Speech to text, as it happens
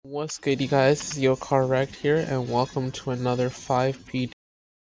What's good, you guys? This is Yo Correct here, and welcome to another FivePD.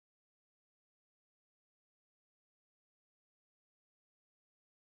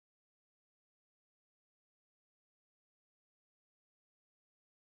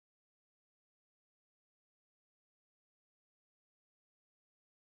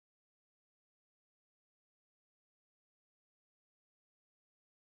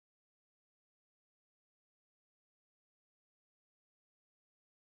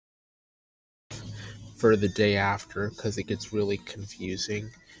 For the day after, because it gets really confusing,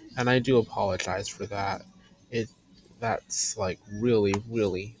 and I do apologize for that. That's like really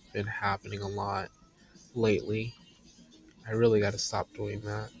been happening a lot lately. I really got to stop doing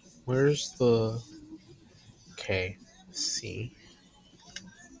that. Where's the C?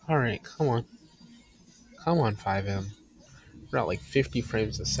 All right, come on, 5M. We're at like 50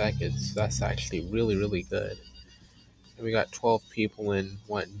 frames a second, so that's actually really good. And we got 12 people in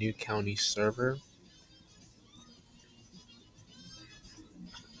New County server.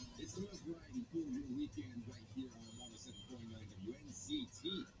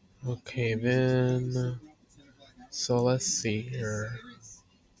 Okay, then. So let's see here.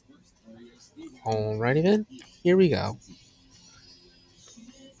 Alrighty then, here we go.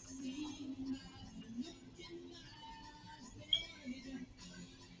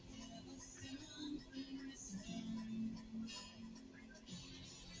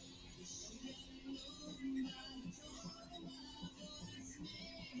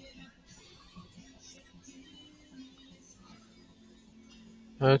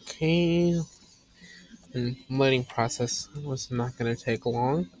 Okay, loading process was not going to take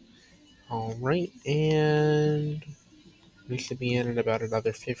long. Alright, and we should be in about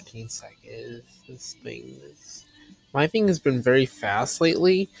another 15 seconds. My thing has been very fast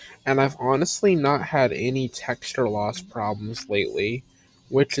lately, and I've honestly not had any texture loss problems lately,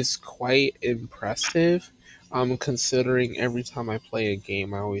 which is quite impressive, considering every time I play a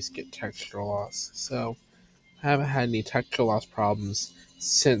game I always get texture loss. So I haven't had any texture loss problems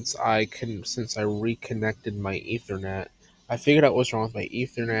since I reconnected my Ethernet. I figured out what's wrong with my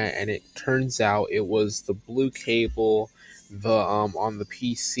Ethernet, and it turns out it was the blue cable. The on the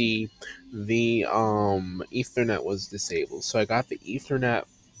PC, the Ethernet was disabled, so I got the Ethernet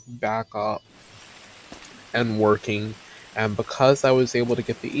back up and working. And because I was able to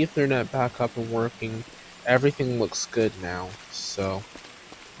get the Ethernet back up and working, everything looks good now. So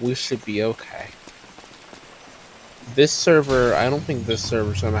we should be okay. This server, I don't think this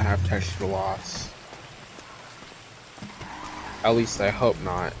server's gonna have texture loss. At least I hope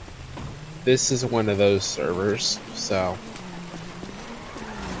not. This is one of those servers, so.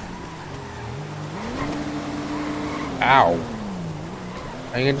 Ow.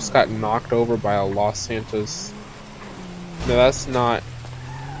 I think I just got knocked over by a Los Santos. No, that's not.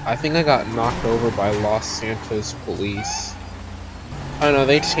 I think I got knocked over by Los Santos police. Oh no,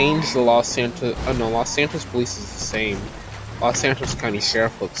 they changed the Los Santos. Oh no, Los Santos police is the same. Los Santos County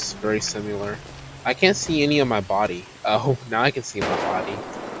Sheriff looks very similar. I can't see any of my body. Oh, now I can see my body.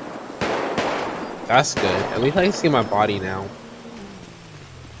 That's good. At least I can see my body now.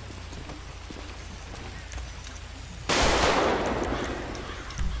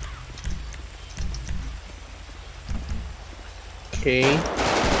 Okay.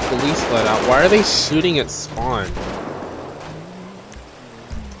 Police let out. Why are they shooting at spawn?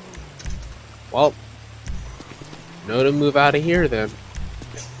 Well, know to move out of here then.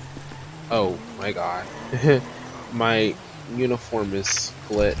 Oh my god. My uniform is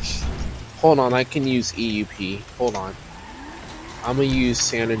glitched. Hold on, I can use EUP. Hold on. I'm gonna use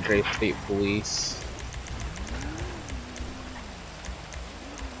San Andreas State Police.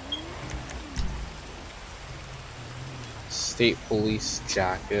 State Police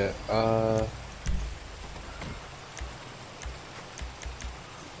jacket. Oh.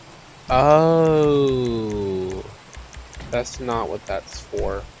 That's not what that's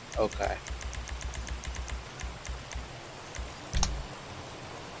for. Okay.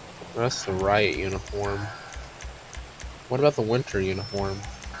 That's the riot uniform. What about the winter uniform?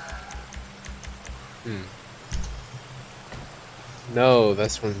 No,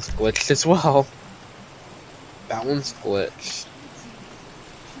 this one's glitched as well. That one's glitched.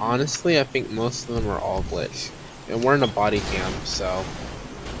 Honestly, I think most of them are all glitched. And we're in a body cam, so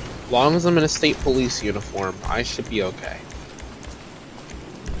as long as I'm in a state police uniform, I should be okay.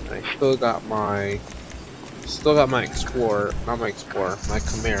 I still got my Explorer, not my Explorer, my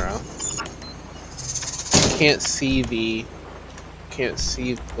Camaro. Can't see the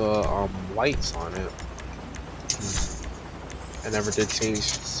lights on it. I never did change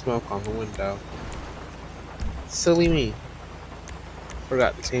smoke on the window. Silly me.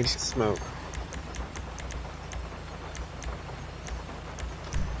 Forgot to change the smoke.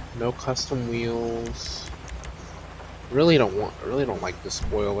 No custom wheels. Really don't like the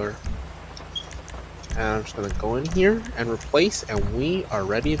spoiler. And I'm just gonna go in here and replace, and we are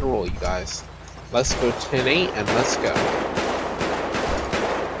ready to roll, you guys. Let's go 10-8 and let's go.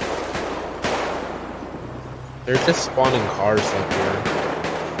 They're just spawning cars up here.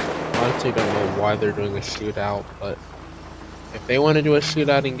 Honestly, don't know why they're doing a shootout, but if they want to do a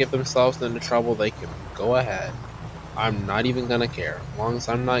shootout and get themselves into trouble, they can go ahead. I'm not even gonna care. As long as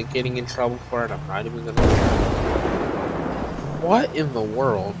I'm not getting in trouble for it, I'm not even gonna care. What in the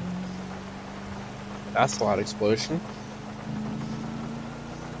world? That's a loud explosion.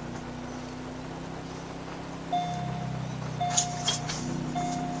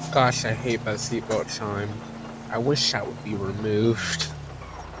 Gosh, I hate that seatbelt chime. I wish that would be removed.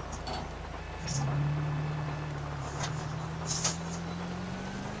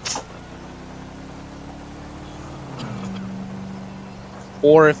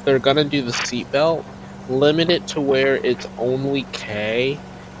 Or if they're gonna do the seatbelt, limit it to where it's only K,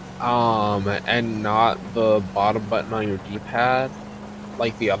 and not the bottom button on your D-pad,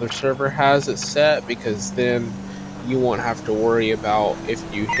 like the other server has it set, because then you won't have to worry about if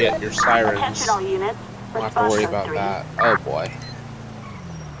you hit your sirens. You won't have to worry about that. Oh boy.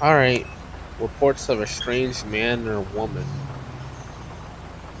 Alright. Reports of a strange man or woman.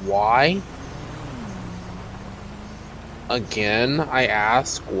 Why? Again, I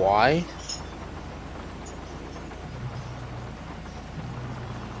ask why?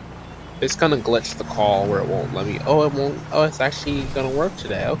 It's gonna glitch the call where it won't let me. Oh, it won't. Oh, it's actually gonna work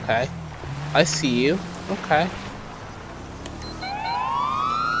today. Okay. I see you. Okay.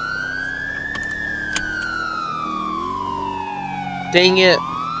 Dang it.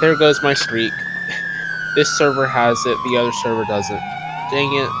 There goes my streak. This server has it, the other server doesn't.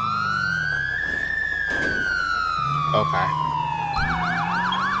 Dang it. Okay.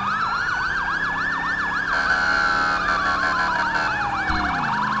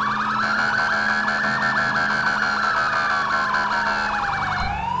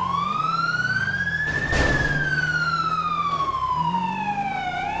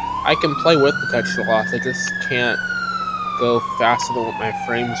 I can play with the texture loss, I just can't go faster than what my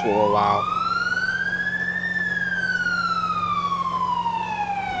frames will allow.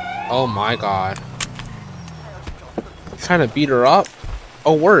 Oh my god. I'm trying to beat her up?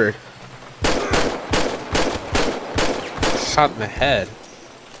 Oh, word. Shot in the head.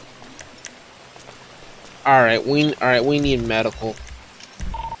 Alright, we need medical.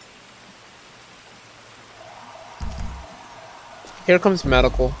 Here comes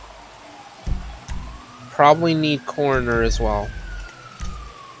medical. Probably need coroner as well.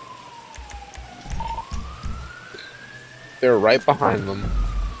 They're right behind them.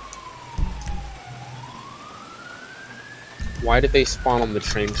 Why did they spawn on the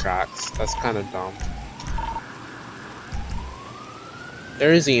train tracks? That's kind of dumb.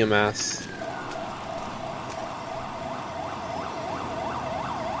 There is EMS.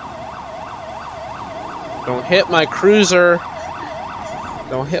 Don't hit my cruiser.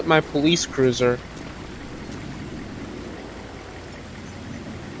 Don't hit my police cruiser.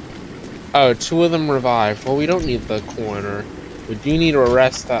 Oh, 2 of them revived. Well, we don't need the coroner. We do need to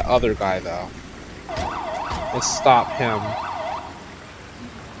arrest that other guy, though. Let's stop him.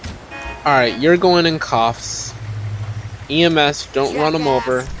 Alright, you're going in cuffs. EMS, don't run him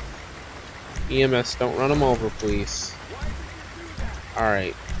over. EMS, don't run him over, please.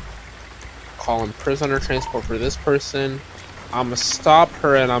 Alright. Calling prisoner transport for this person. I'm gonna stop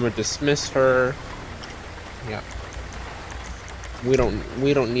her and I'm gonna dismiss her. Yep. We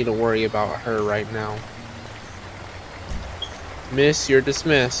don't need to worry about her right now. Miss, you're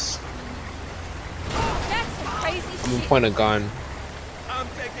dismissed. I'm gonna point a gun. I'm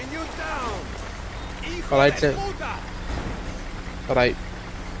taking you down. But I did. But I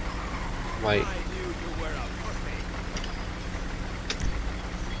like.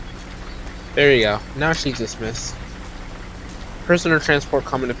 There you go. Now she's dismissed. Prisoner transport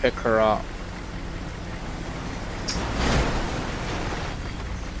coming to pick her up.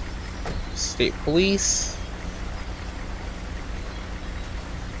 State police.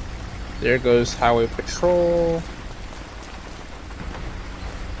 There goes highway patrol.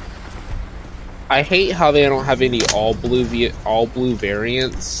 I hate how they don't have any all blue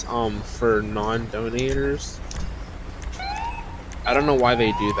variants for non-donators. I don't know why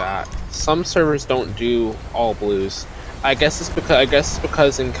they do that. Some servers don't do all blues. I guess it's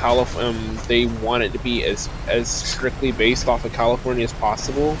because in California they want it to be as strictly based off of California as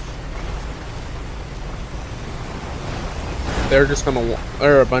possible. they're just gonna.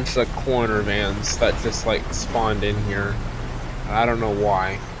 There are a bunch of like, corner vans that just like spawned in here. I don't know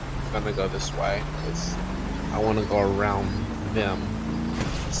why. I'm gonna go this way because I want to go around them.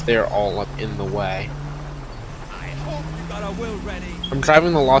 Because they're all up in the way. I hope you got a will ready. I'm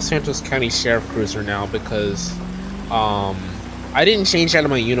driving the Los Angeles County Sheriff Cruiser now because I didn't change out of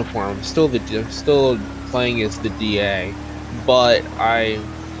my uniform. I'm still playing as the DA, but I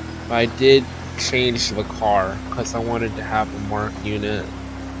did change the car because I wanted to have a marked unit,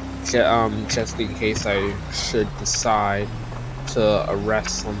 just in case I should decide to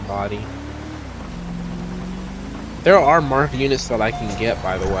arrest somebody. There are marked units that I can get,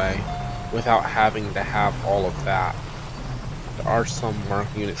 by the way, without having to have all of that. There are some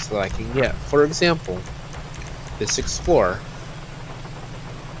marked units that I can get. For example, this Explorer.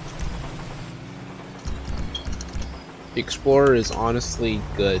 The Explorer is honestly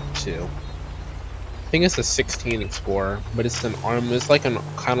good too. I think it's a 16 Explorer, but it's an arm. It's like kind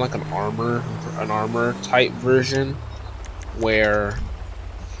of like an armor type version, where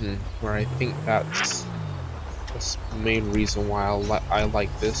I think that's the main reason why I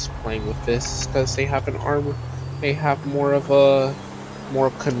like this, playing with this, because they have an armor. They have more of a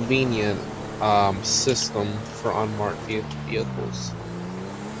more convenient system for unmarked vehicles.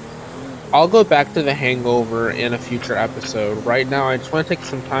 I'll go back to the Hangover in a future episode. Right now, I just want to take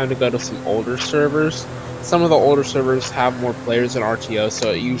some time to go to some older servers. Some of the older servers have more players than RTO,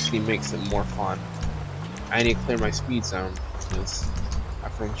 so it usually makes it more fun. I need to clear my speed zone, because I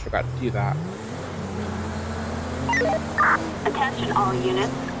almost forgot to do that. Attention all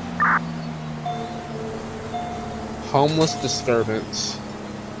units. Homeless disturbance.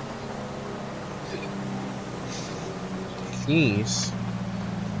 Jeez.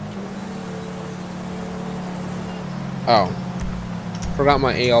 Oh. Forgot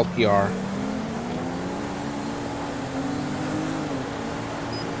my ALPR.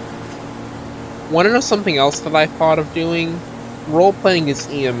 Want to know something else that I thought of doing? Role-playing as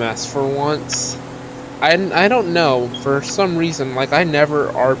EMS for once. I don't know, for some reason, like, I never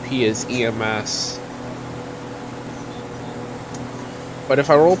RP as EMS. But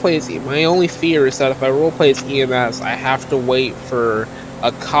if I roleplay as my only fear is that if I roleplay as EMS, I have to wait for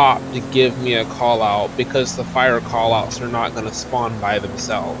a cop to give me a call out, because the fire call outs are not going to spawn by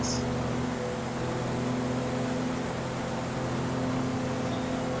themselves.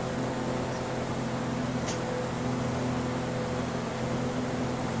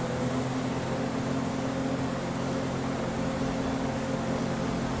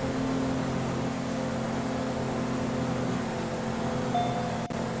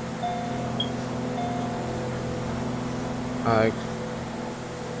 I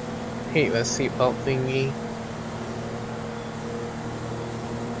hate that seatbelt thingy.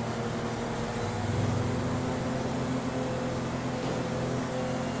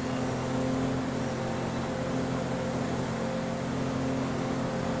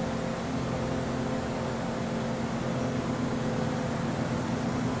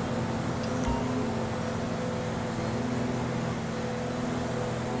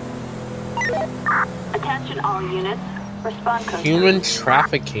 Attention all units. Respond code. Human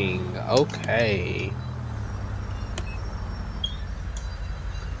trafficking. Okay.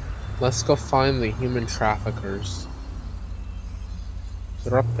 Let's go find the human traffickers.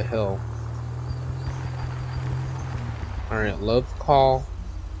 They're up the hill. Alright, load the call.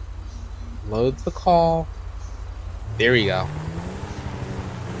 Load the call. There we go.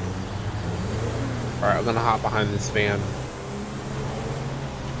 Alright, I'm gonna hop behind this van.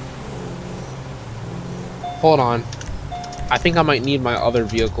 Hold on. I think I might need my other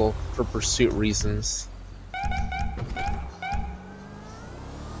vehicle for pursuit reasons.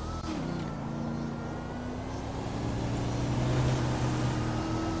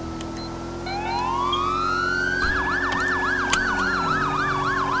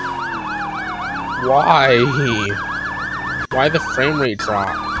 Why? Why the frame rate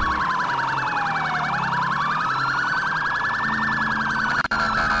drop?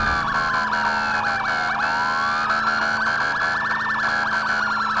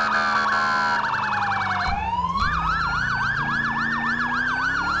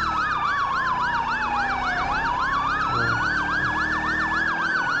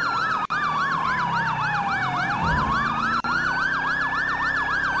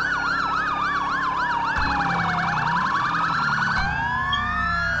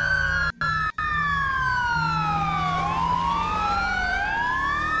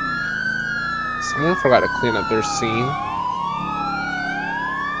 Someone forgot to clean up their scene.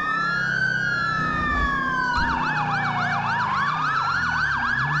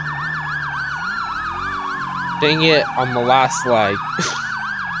 Dang it, on the last leg.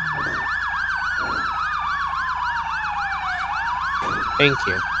 Thank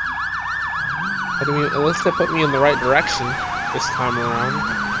you. At least they put me in the right direction this time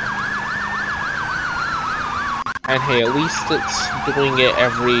around. And hey, at least it's doing it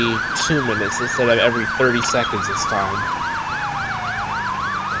every 2 minutes instead of every 30 seconds this time.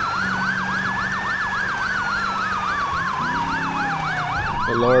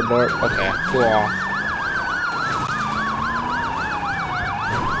 Oh, Lord. Okay, cool off.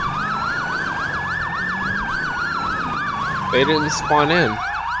 They didn't spawn in.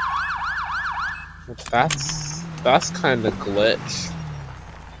 That's kind of glitch.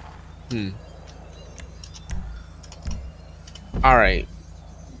 All right.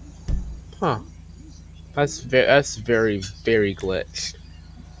 Huh. That's very glitched.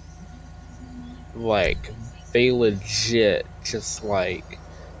 Like, they legit just like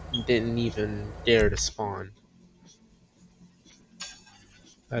didn't even dare to spawn.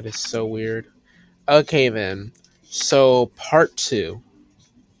 That is so weird. Okay then. So part 2.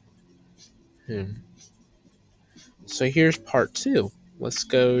 So here's part 2. Let's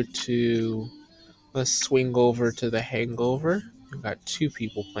swing over to the Hangover. We've got 2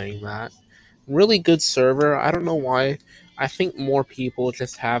 people playing that. Really good server. I don't know why. I think more people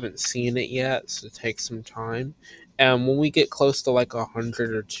just haven't seen it yet, so take some time. And when we get close to like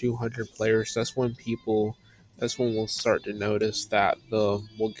 100 or 200 players, that's when we'll start to notice that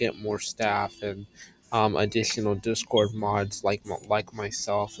we'll get more staff and additional Discord mods like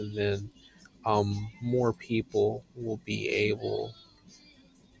myself, and then more people will be able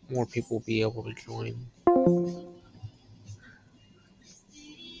to join.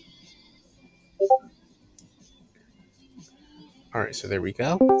 All right, so there we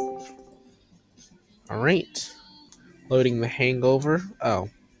go. All right, loading the Hangover. Oh,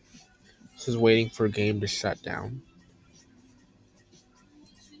 this is waiting for a game to shut down.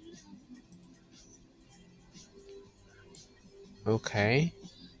 Okay.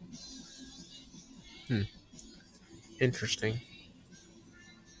 Interesting.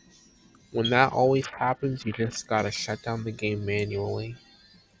 When that always happens, you just gotta shut down the game manually.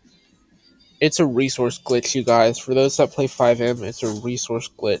 It's a resource glitch, you guys. For those that play FiveM, it's a resource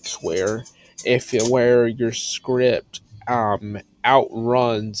glitch where your script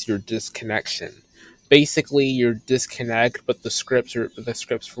outruns your disconnection. Basically, you're disconnect, but the scripts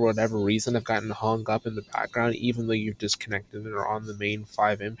for whatever reason have gotten hung up in the background, even though you're disconnected and are on the main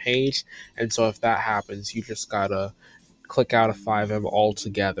FiveM page. And so, if that happens, you just gotta click out of FiveM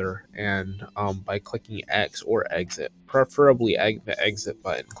altogether, and by clicking X or exit, preferably the exit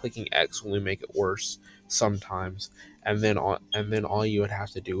button. Clicking X will only make it worse sometimes, and then all you would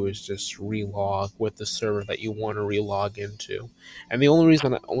have to do is just relog with the server that you want to relog into. And the only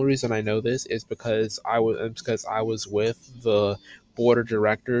reason I know this is because I was with the board of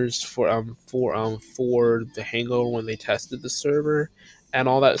directors for the Hangover when they tested the server and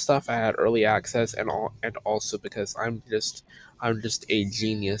all that stuff. I had early access, and also because I'm just a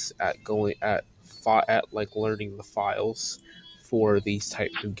genius at like learning the files for these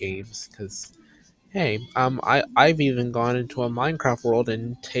types of games. Because hey, I've even gone into a Minecraft world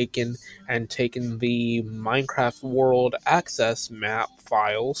and taken the Minecraft world access map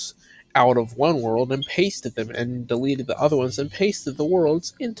files out of one world and pasted them, and deleted the other ones and pasted the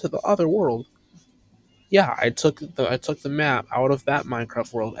worlds into the other world. Yeah, I took the map out of that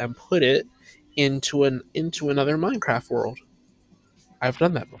Minecraft world and put it into another Minecraft world. I've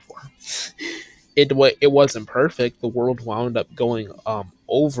done that before. It wasn't perfect. The world wound up going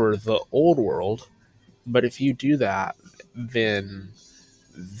over the old world, but if you do that, then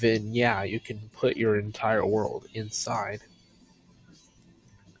yeah, you can put your entire world inside.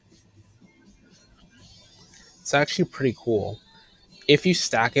 It's actually pretty cool. If you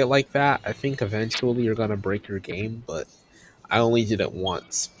stack it like that, I think eventually you're gonna break your game, but I only did it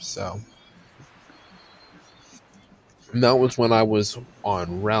once, so. And that was when I was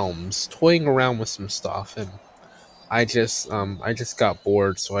on Realms, toying around with some stuff, and I just got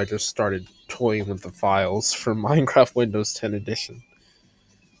bored, so I just started toying with the files for Minecraft Windows 10 Edition.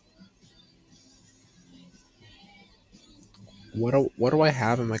 What do I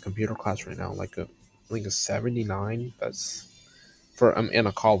have in my computer class right now? Like a 79. That's for I'm in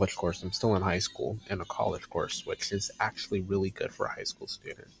a college course. I'm still in high school in a college course, which is actually really good for a high school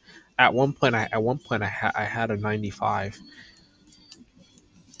student. I had a 95.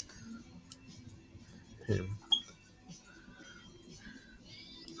 Hmm.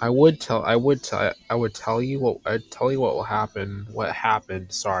 I would tell you what will happen. What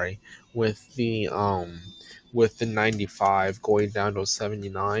happened? Sorry, with with the 95 going down to a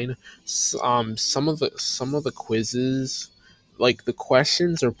 79. Some of the quizzes, like the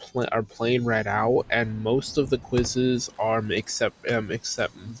questions are plain read out, and most of the quizzes are except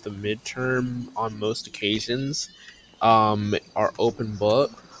the midterm on most occasions are open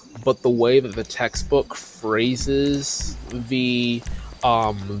book. But the way that the textbook phrases the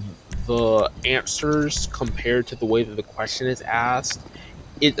answers compared to the way that the question is asked,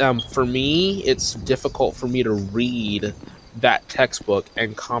 it for me it's difficult for me to read that textbook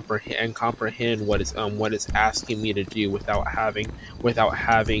and comprehend what it's asking me to do without having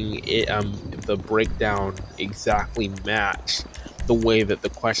it the breakdown exactly match the way that the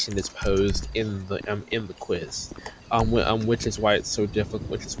question is posed in the quiz, which is why it's so difficult,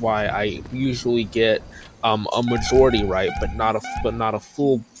 which is why I usually get a majority right, but not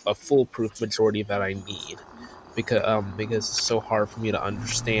a foolproof majority that I need, because it's so hard for me to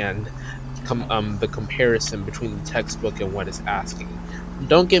understand the comparison between the textbook and what it's asking.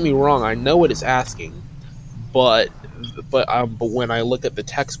 Don't get me wrong, I know what it's asking, but but when I look at the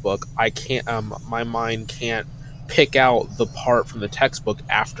textbook, I can't my mind can't pick out the part from the textbook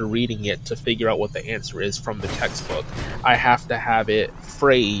after reading it to figure out what the answer is from the textbook. I have to have it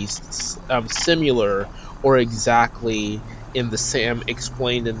phrased similar or exactly in the same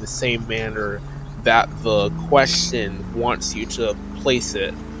explained in the same manner that the question wants you to place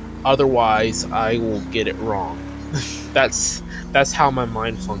it. Otherwise, I will get it wrong. that's that's how my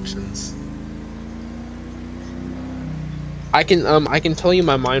mind functions. I can tell you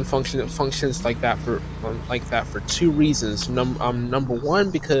my mind functions like that for two reasons. Number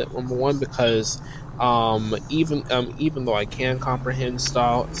one because even though I can comprehend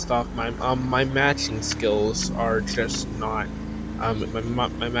stuff, my matching skills are just not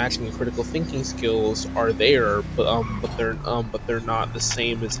my matching and critical thinking skills are there, but they're not the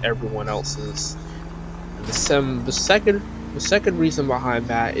same as everyone else's. The second reason behind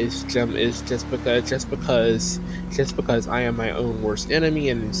that is just because I am my own worst enemy,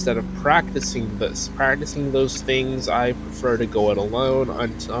 and instead of practicing those things, I prefer to go it alone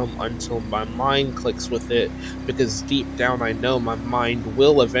until my mind clicks with it, because deep down I know my mind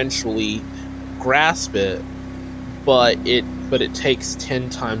will eventually grasp it, but it takes 10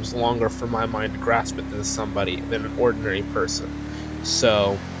 times longer for my mind to grasp it than an ordinary person.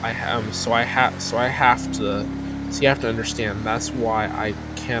 So you have to understand, that's why I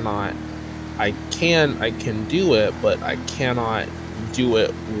can do it, but I cannot do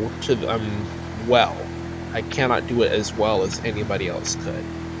it well. I cannot do it as well as anybody else could.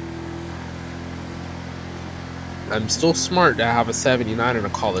 I'm still smart to have a 79 in a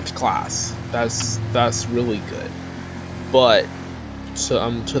college class. That's really good. But to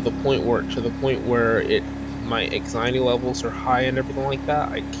the point where it my anxiety levels are high and everything like that,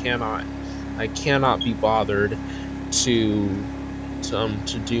 I cannot be bothered to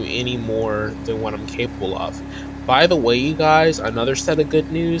do any more than what I'm capable of. By the way, you guys, another set of good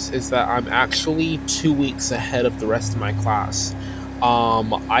news is that I'm actually 2 weeks ahead of the rest of my class.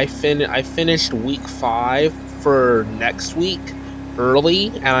 I finished week 5 for next week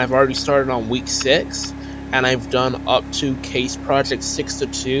early, and I've already started on week 6, and I've done up to case project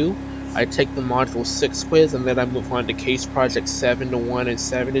 6-2. I take the module 6 quiz, and then I move on to case project 7-1 and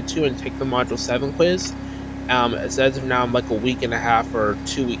 7-2, and take the module 7 quiz. As of now, I'm like a week and a half or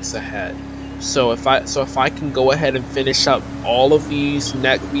 2 weeks ahead. So if I can go ahead and finish up all of these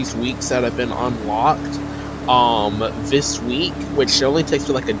weeks that have been unlocked, this week, which only takes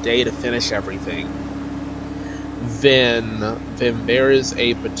me like a day to finish everything, then there is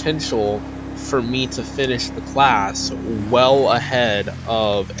a potential for me to finish the class well ahead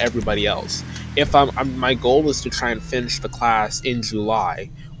of everybody else. If my goal is to try and finish the class in July,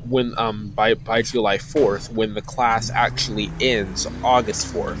 when by July 4th, when the class actually ends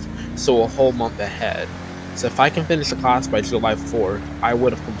August 4th, so a whole month ahead. So if I can finish the class by July 4th, I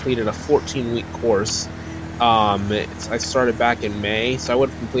would have completed a 14-week course. I started back in May, so I would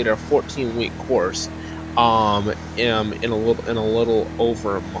have completed a 14-week course in a little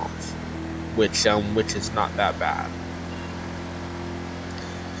over a month, which is not that bad.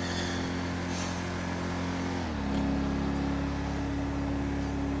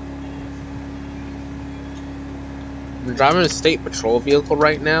 I'm driving a state patrol vehicle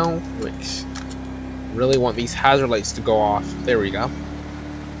right now, which really want these hazard lights to go off. There we go.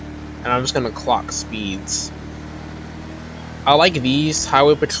 And I'm just gonna clock speeds. I like these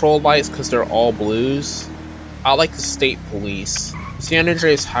highway patrol lights because they're all blues. I like the state police. San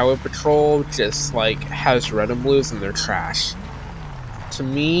Andreas Highway Patrol just like has red and blues and they're trash. To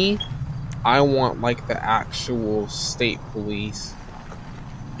me, I want like the actual state police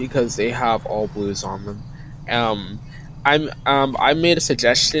because they have all blues on them. I made a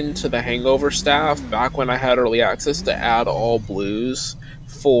suggestion to the Hangover staff back when I had early access to add all blues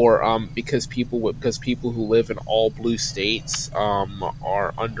for because people who live in all blue states are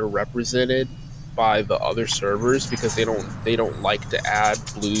underrepresented by the other servers because they don't like to add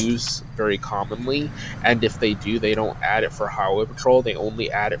blues very commonly, and if they do, they don't add it for highway patrol. They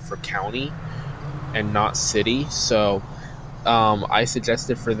only add it for county and not city. So I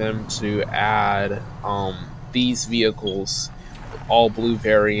suggested for them to add these vehicles, all blue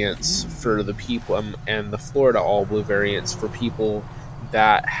variants for the people, and the Florida all blue variants for people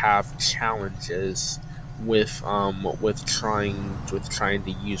that have challenges with trying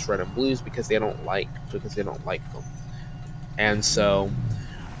to use red and blues because they don't like them, and so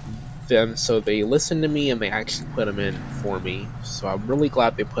they listened to me and they actually put them in for me. So I'm really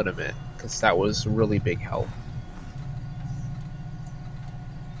glad they put them in because that was a really big help.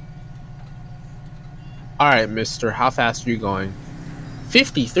 Alright, mister, how fast are you going?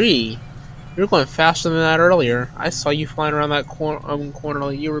 53? You were going faster than that earlier. I saw you flying around that corner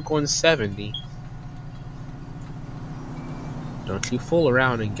like you were going 70. Don't you fool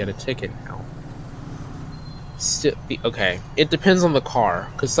around and get a ticket now. Okay, it depends on the car,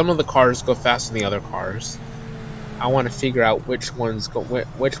 because some of the cars go faster than the other cars. I want to figure out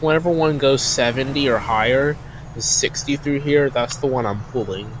whichever one goes 70 or higher, is 60 through here, that's the one I'm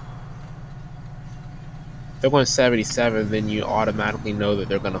pulling. If they're going 77, then you automatically know that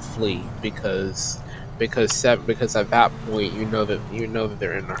they're going to flee because at that point you know that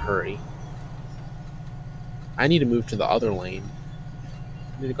they're in a hurry. I need to move to the other lane.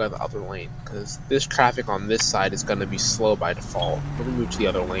 I need to go to the other lane because this traffic on this side is going to be slow by default. Let me move to the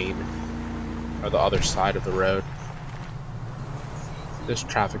other lane or the other side of the road. This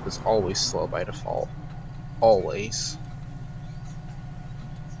traffic is always slow by default. Always.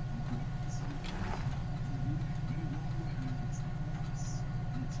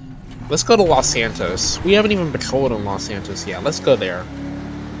 Let's go to Los Santos. We haven't even patrolled in Los Santos yet. Let's go there.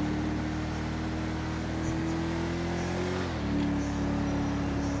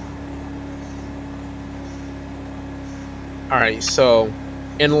 Alright, so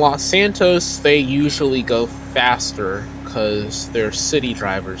in Los Santos, they usually go faster because they're city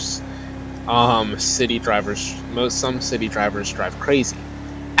drivers. Some city drivers drive crazy.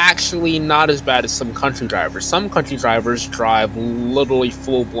 Actually, not as bad as some country drivers. Some country drivers drive literally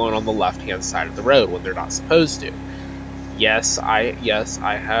full-blown on the left-hand side of the road when they're not supposed to. Yes, I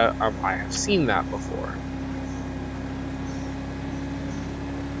have seen that before.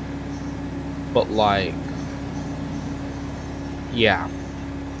 But like, yeah.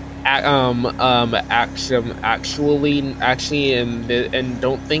 Actually, and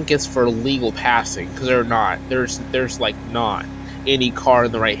don't think it's for legal passing because they're not. There's like not any car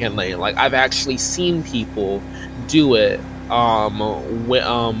in the right hand lane. Like I've actually seen people do it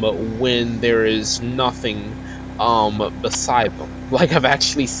when there is nothing beside them. Like I've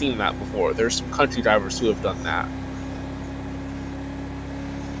actually seen that before. There's some country drivers who have done that.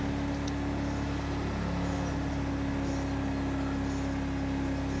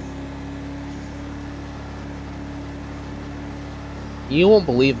 You won't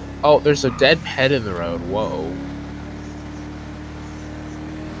believe. Oh, there's a dead pet in the road. Whoa.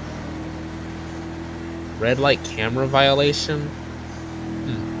 Red light camera violation?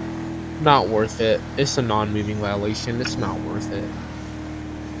 Not worth it. It's a non-moving violation. It's not worth it.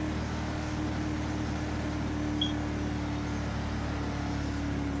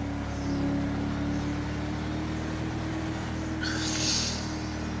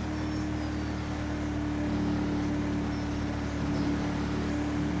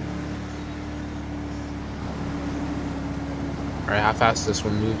 Alright, how fast is this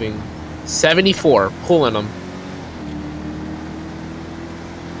one moving? 74, pulling them.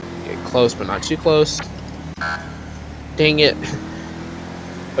 Get close, but not too close. Dang it.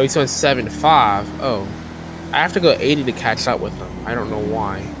 Oh, he's going 75. Oh. I have to go 80 to catch up with him. I don't know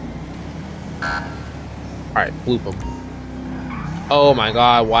why. Alright, bloop him. Oh my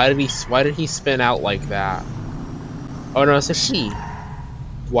god, why did he spin out like that? Oh no, it's a she.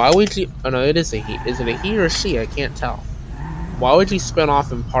 Why would you... Oh no, it is a he. Is it a he or a she? I can't tell. Why would you spin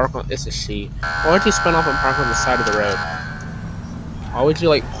off and park on... It's a she. Why would you spin off and park on the side of the road? Why would you,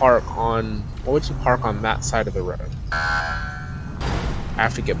 like, park on... Why would you park on that side of the road? I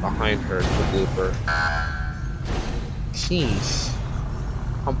have to get behind her to bloop her. Jeez.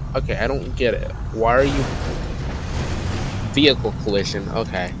 Okay, I don't get it. Why are you... Vehicle collision.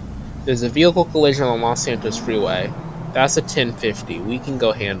 Okay. There's a vehicle collision on Los Santos Freeway. That's a 1050. We can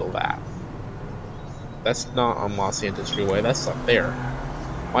go handle that. That's not on Los Santos Freeway. That's up there.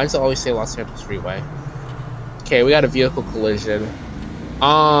 Why does it always say Los Santos Freeway? Okay, we got a vehicle collision.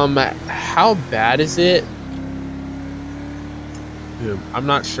 How bad is it? I'm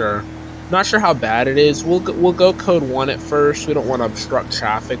not sure. Not sure how bad it is. We'll go code 1 at first. We don't want to obstruct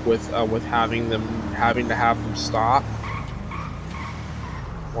traffic with having to have them stop.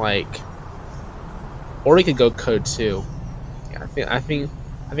 Like, or we could go code 2. Yeah, I think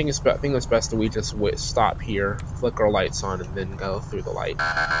it's best that we just stop here, flick our lights on, and then go through the light.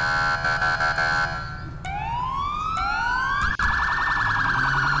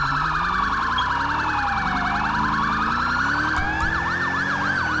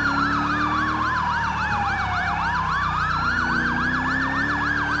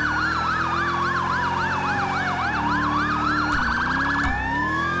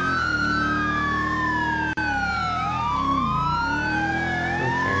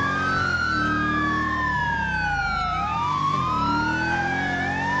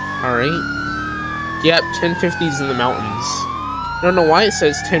 Alright. Yep, 1050's in the mountains. I don't know why it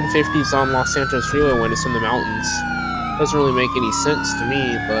says 1050's on Los Santos Freeway when it's in the mountains. Doesn't really make any sense to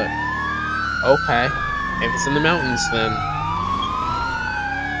me, but okay. If it's in the mountains, then.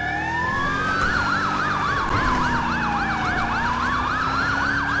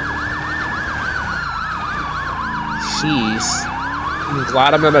 Jeez. I'm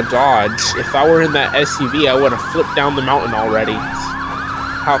glad I'm in a Dodge. If I were in that SUV, I would have flipped down the mountain already.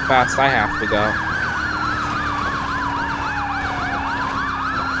 How fast I have to go.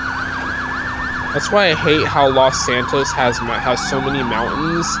 That's why I hate how Los Santos has so many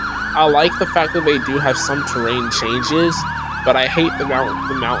mountains. I like the fact that they do have some terrain changes, but I hate the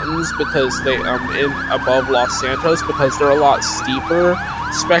mountains because they above Los Santos because they're a lot steeper,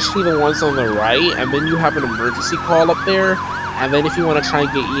 especially the ones on the right. And then you have an emergency call up there, and then if you want to try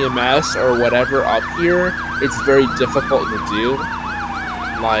and get EMS or whatever up here, it's very difficult to do.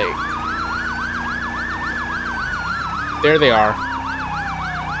 Like, there they are.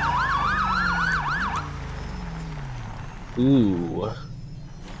 Ooh.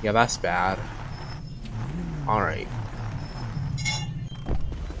 Yeah, that's bad. Alright.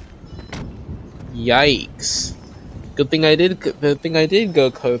 Yikes. Good thing I did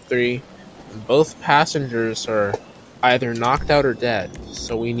go code 3. Both passengers are either knocked out or dead.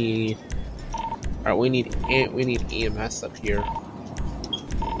 So we need we need EMS up here.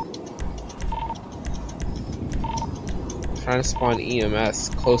 Trying to spawn EMS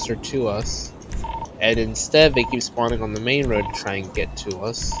closer to us, and instead they keep spawning on the main road to try and get to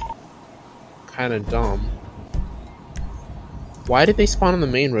us. Kinda dumb. Why did they spawn on the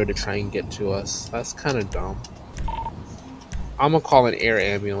main road to try and get to us? That's kinda dumb. I'm gonna call an air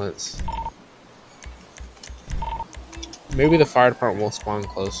ambulance. Maybe the fire department will spawn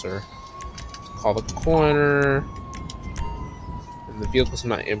closer. Call the coroner. And the vehicle's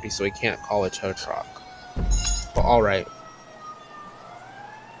not empty, so we can't call a tow truck. But alright.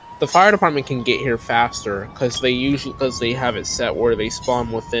 The fire department can get here faster because they have it set where they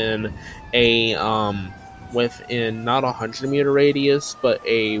spawn within a within not 100-meter radius, but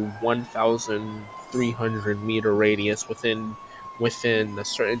a 1,300-meter radius within a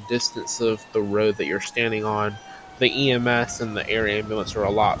certain distance of the road that you're standing on. The EMS and the air ambulance are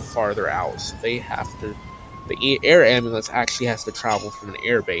a lot farther out, so they have to. The air ambulance actually has to travel from an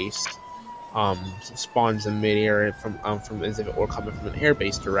air base. Spawns in mid-air from as if it were coming from an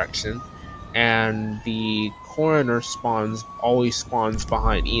airbase direction, and the coroner always spawns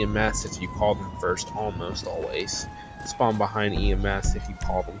behind EMS if you call them first. Almost always spawn behind EMS if you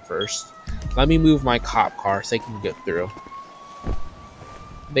call them first. Let me move my cop car so they can get through.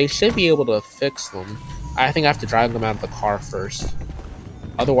 They should be able to fix them. I think I have to drive them out of the car first.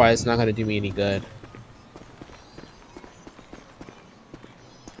 Otherwise, it's not going to do me any good.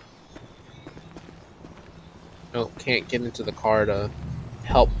 Nope, can't get into the car to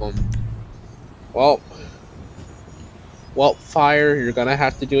help them. Well, fire, you're gonna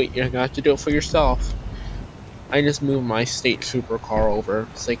have to do it. You're gonna have to do it for yourself. I just moved my state trooper car over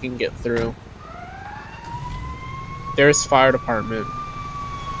so they can get through. There's fire department.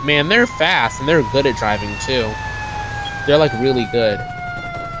 Man, they're fast and they're good at driving too. They're like really good.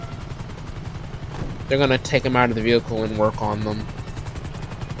 They're gonna take them out of the vehicle and work on them.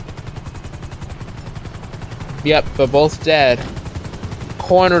 Yep, they're both dead.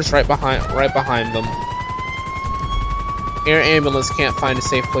 Coroner's right behind them. Air ambulance can't find a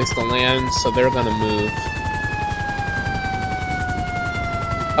safe place to land, so they're gonna move.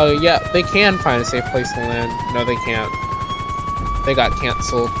 Oh yeah, they can find a safe place to land. No, they can't. They got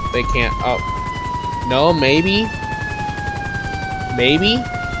canceled. They can't. Oh, no, maybe. Maybe.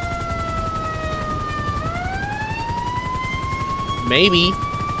 Maybe.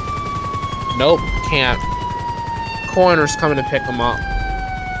 Nope, can't. coroner's coming to pick him up.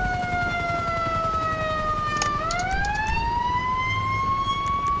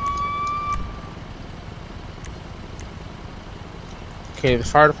 Okay, the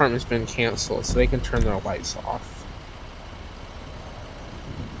fire department's been canceled, so they can turn their lights off.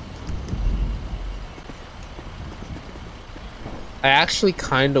 I actually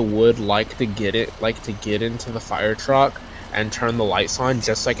kind of would like to get into the fire truck and turn the lights on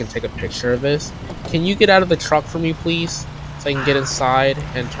just so I can take a picture of this. Can you get out of the truck for me, please? So I can get inside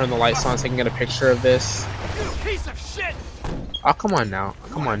and turn the lights on so I can get a picture of this. You piece of shit! Oh, come on now.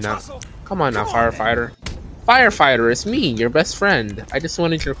 Come on now. Come on now, firefighter. Firefighter, it's me, your best friend. I just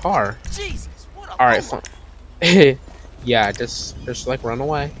wanted your car. Jesus, what a Alright, fine. Yeah, just like run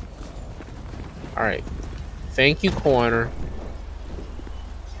away. Alright. Thank you, coroner.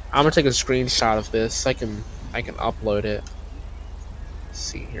 I'm gonna take a screenshot of this so I can upload it. Let's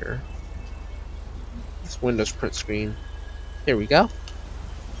see here. This Windows print screen. Here we go.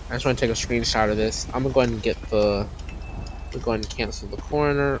 I just want to take a screenshot of this. I'm gonna go ahead and go ahead and cancel the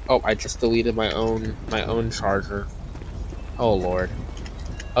coroner. Oh, I just deleted my own charger. Oh lord.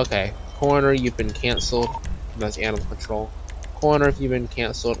 Okay, coroner, you've been canceled. That's animal control. Coroner, you've been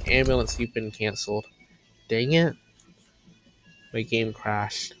canceled. Ambulance, you've been canceled. Dang it. My game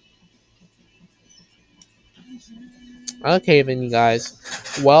crashed. Okay then, you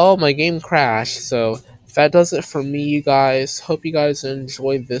guys. Well, my game crashed, so that does it for me, you guys. Hope you guys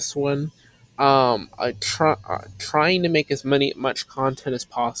enjoyed this one. Trying to make as much content as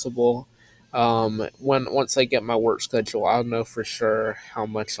possible. Once I get my work schedule, I'll know for sure how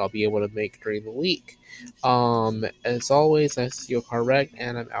much I'll be able to make during the week. As always, I see you correct,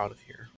 and I'm out of here.